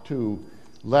 not to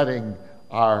letting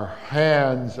our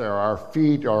hands or our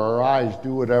feet or our eyes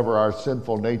do whatever our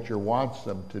sinful nature wants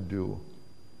them to do.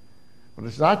 But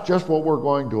it's not just what we're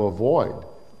going to avoid.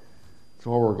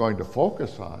 So we're going to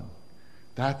focus on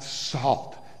that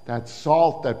salt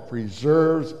that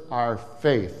preserves our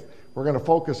faith. We're going to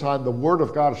focus on the Word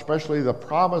of God, especially the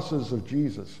promises of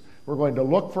Jesus. We're going to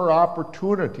look for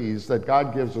opportunities that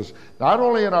God gives us, not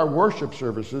only in our worship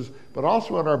services, but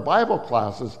also in our Bible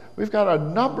classes. We've got a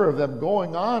number of them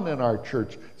going on in our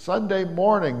church. Sunday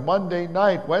morning, Monday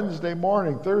night, Wednesday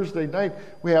morning, Thursday night.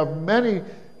 We have many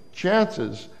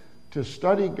chances to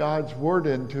study God's Word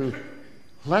and to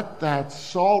let that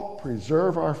salt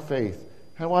preserve our faith.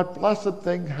 And what blessed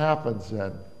thing happens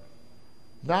then?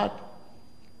 Not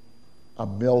a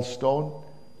millstone,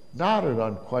 not an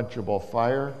unquenchable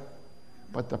fire,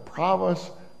 but the promise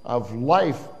of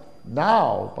life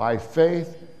now by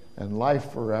faith and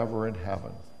life forever in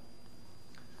heaven.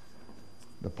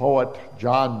 The poet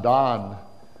John Donne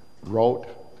wrote,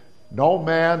 "No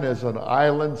man is an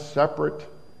island separate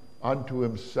unto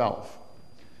himself."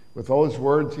 With those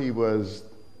words, he was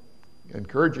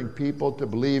encouraging people to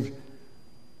believe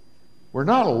we're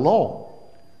not alone.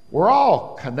 We're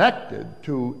all connected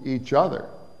to each other.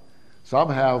 Some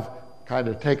have kind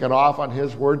of taken off on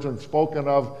his words and spoken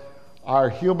of our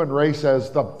human race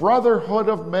as the brotherhood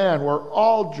of man. We're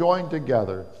all joined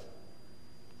together.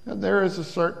 And there is a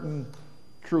certain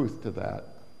truth to that.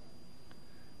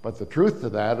 But the truth to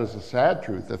that is a sad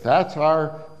truth. If that's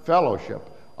our fellowship,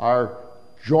 our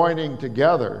joining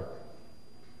together,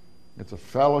 it's a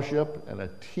fellowship and a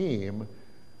team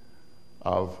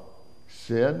of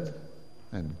sin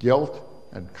and guilt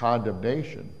and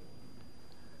condemnation.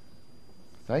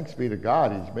 Thanks be to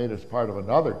God, He's made us part of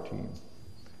another team.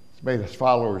 He's made us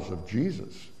followers of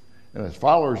Jesus. And as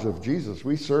followers of Jesus,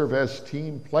 we serve as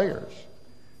team players.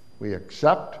 We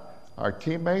accept our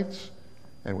teammates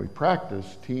and we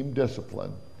practice team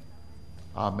discipline.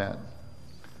 Amen.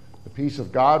 The peace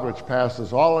of God, which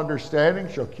passes all understanding,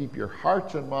 shall keep your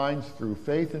hearts and minds through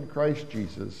faith in Christ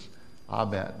Jesus.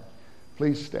 Amen.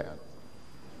 Please stand.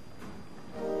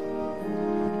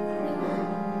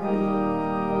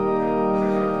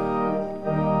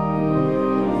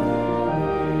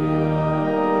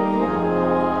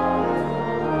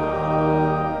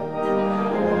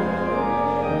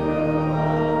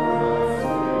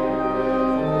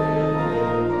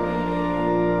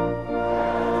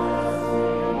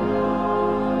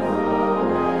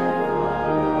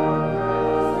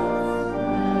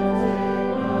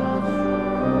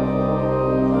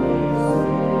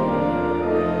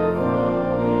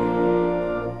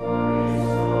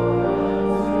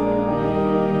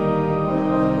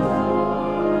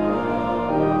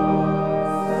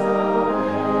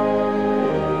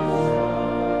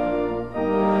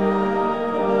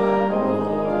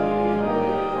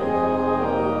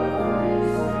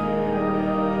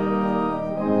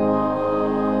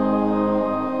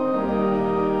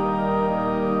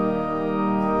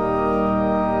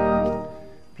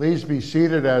 Please be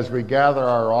seated as we gather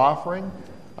our offering.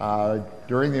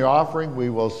 During the offering, we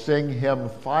will sing hymn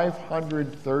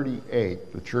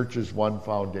 538, The Church's One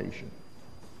Foundation.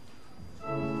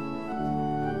 Amen.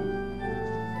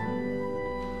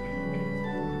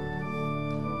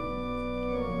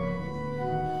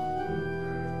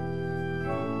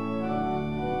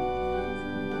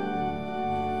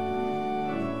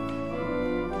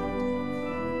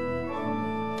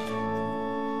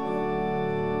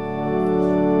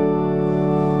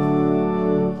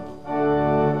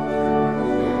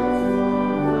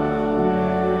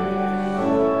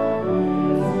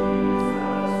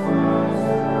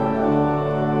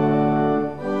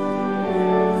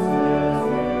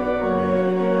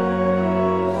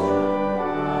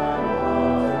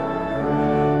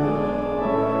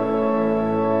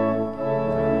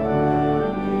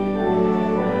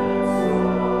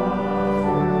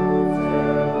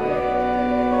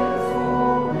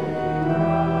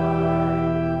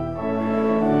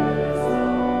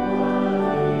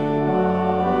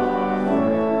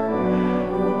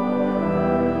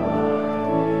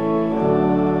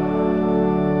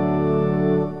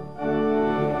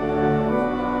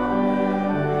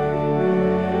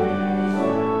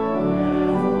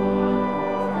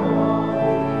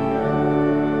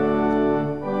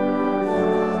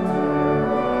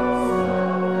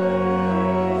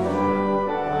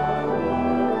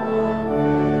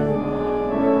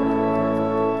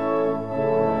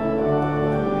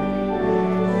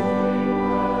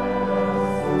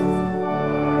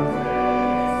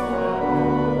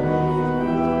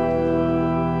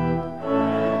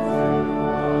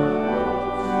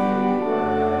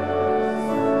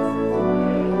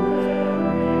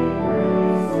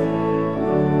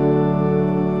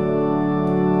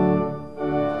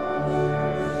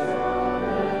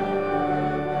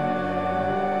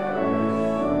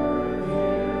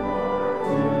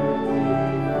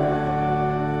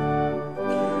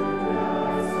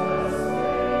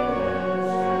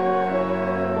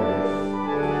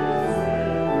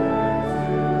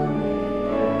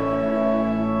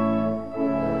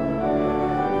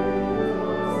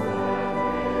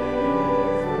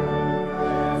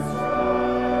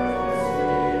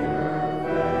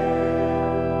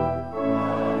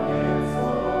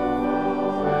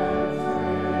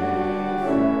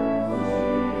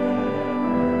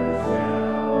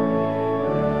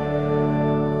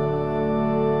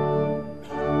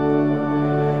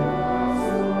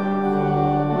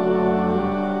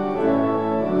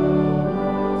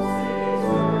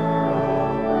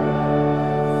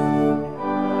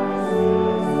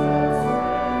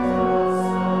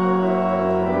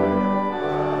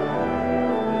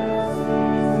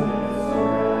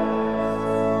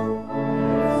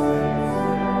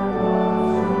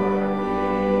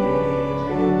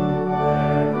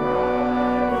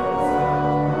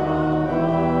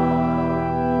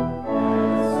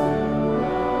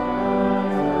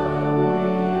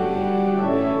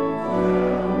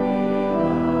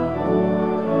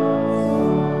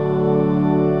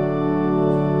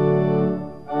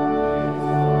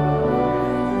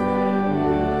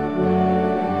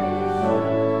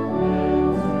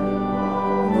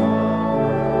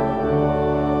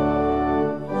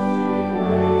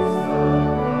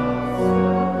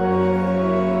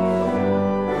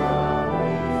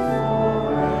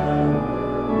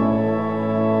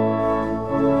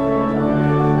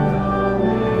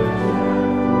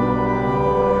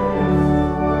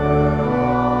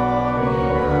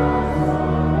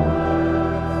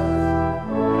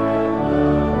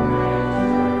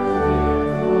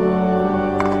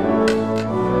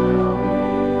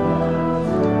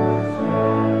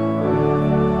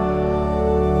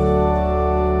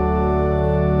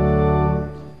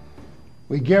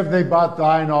 We give thee but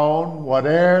thine own,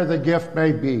 whate'er the gift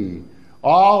may be.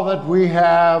 All that we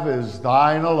have is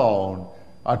thine alone,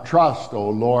 a trust, O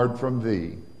Lord, from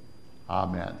thee.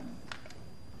 Amen.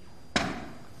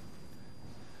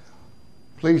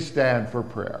 Please stand for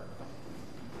prayer.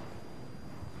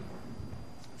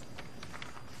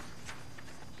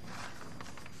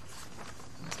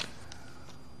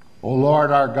 O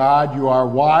Lord our God, you are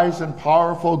wise and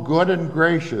powerful, good and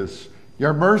gracious.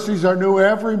 Your mercies are new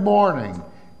every morning.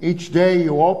 Each day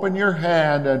you open your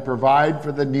hand and provide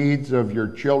for the needs of your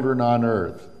children on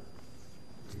earth.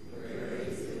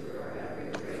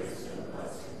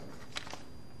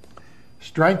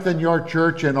 Strengthen your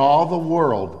church in all the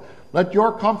world. Let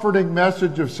your comforting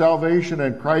message of salvation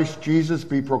in Christ Jesus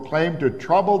be proclaimed to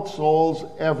troubled souls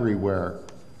everywhere.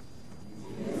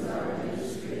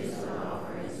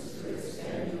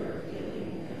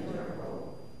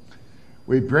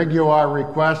 We bring you our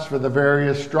requests for the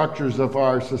various structures of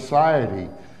our society.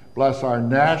 Bless our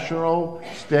national,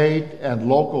 state, and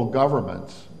local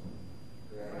governments.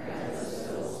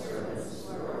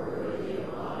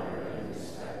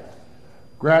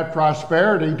 Grant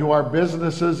prosperity to our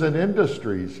businesses and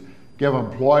industries. Give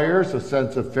employers a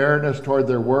sense of fairness toward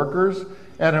their workers,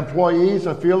 and employees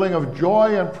a feeling of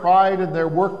joy and pride in their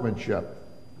workmanship.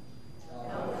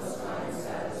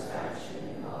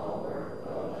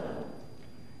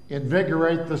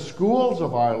 Invigorate the schools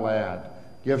of our land.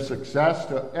 Give success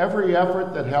to every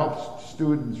effort that helps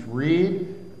students read,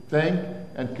 think,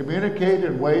 and communicate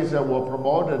in ways that will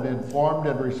promote an informed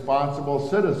and responsible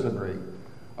citizenry.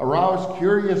 Arouse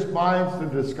curious minds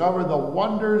to discover the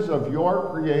wonders of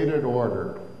your created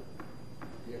order.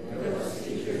 Give us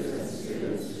teachers and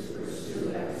students to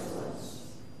pursue excellence.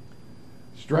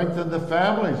 Strengthen the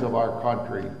families of our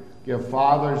country. Give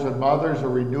fathers and mothers a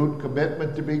renewed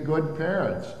commitment to be good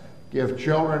parents. Give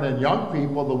children and young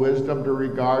people the wisdom to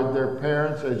regard their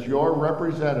parents as your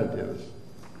representatives.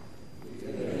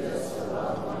 Teach us to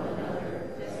love one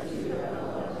another as you have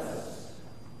loved us.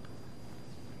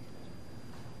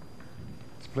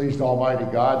 It's pleased Almighty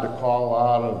God to call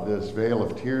out of this vale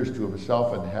of tears to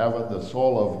himself in heaven the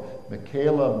soul of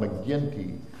Michaela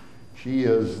McGinty. She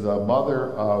is the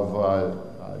mother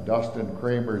of Dustin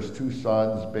Kramer's two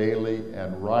sons, Bailey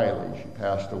and Riley. She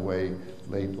passed away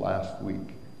late last week.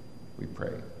 We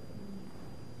pray.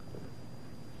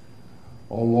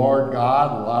 O Lord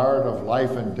God, Lord of life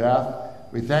and death,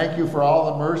 we thank you for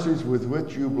all the mercies with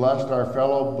which you blessed our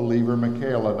fellow believer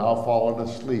Michaela, now fallen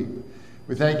asleep.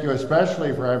 We thank you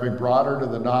especially for having brought her to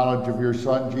the knowledge of your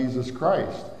Son, Jesus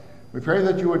Christ. We pray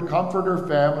that you would comfort her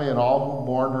family and all who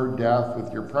mourn her death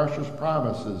with your precious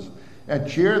promises, and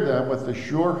cheer them with the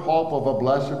sure hope of a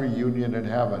blessed reunion in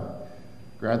heaven.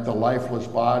 Grant the lifeless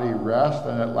body rest,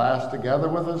 and at last, together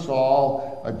with us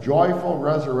all, a joyful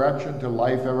resurrection to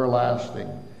life everlasting.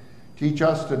 Teach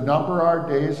us to number our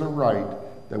days aright,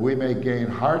 that we may gain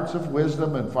hearts of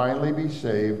wisdom and finally be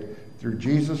saved through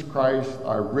Jesus Christ,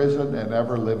 our risen and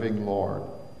ever-living Lord.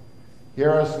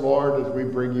 Hear us, Lord, as we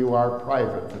bring you our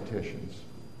private petitions.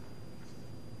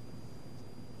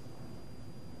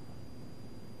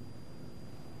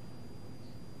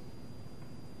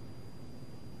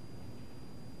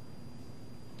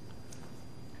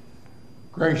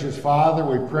 Gracious Father,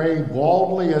 we pray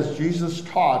boldly as Jesus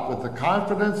taught, with the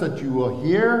confidence that you will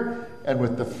hear and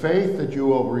with the faith that you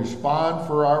will respond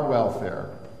for our welfare.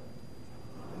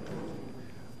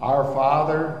 Our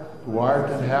Father, who art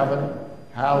in heaven,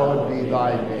 hallowed be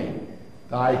thy name.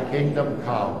 Thy kingdom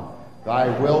come, thy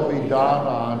will be done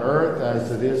on earth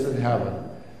as it is in heaven.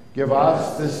 Give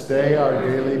us this day our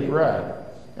daily bread,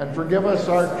 and forgive us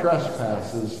our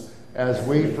trespasses, as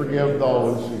we forgive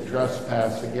those who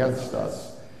trespass against us.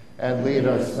 And lead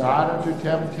us not into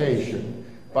temptation,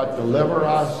 but deliver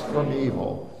us from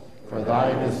evil. For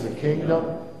thine is the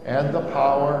kingdom, and the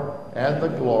power, and the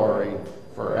glory,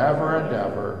 forever and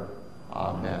ever.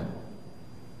 Amen.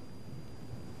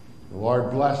 The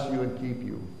Lord bless you and keep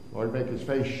you. Lord, make his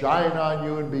face shine on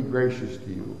you and be gracious to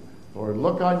you. Lord,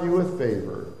 look on you with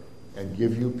favor and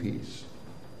give you peace.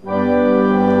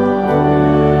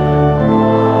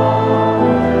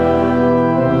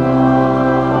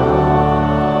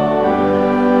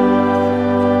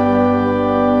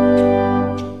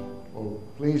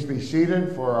 Please be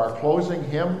seated for our closing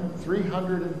hymn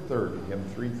 330, hymn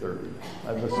 330,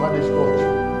 and the Sunday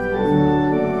School.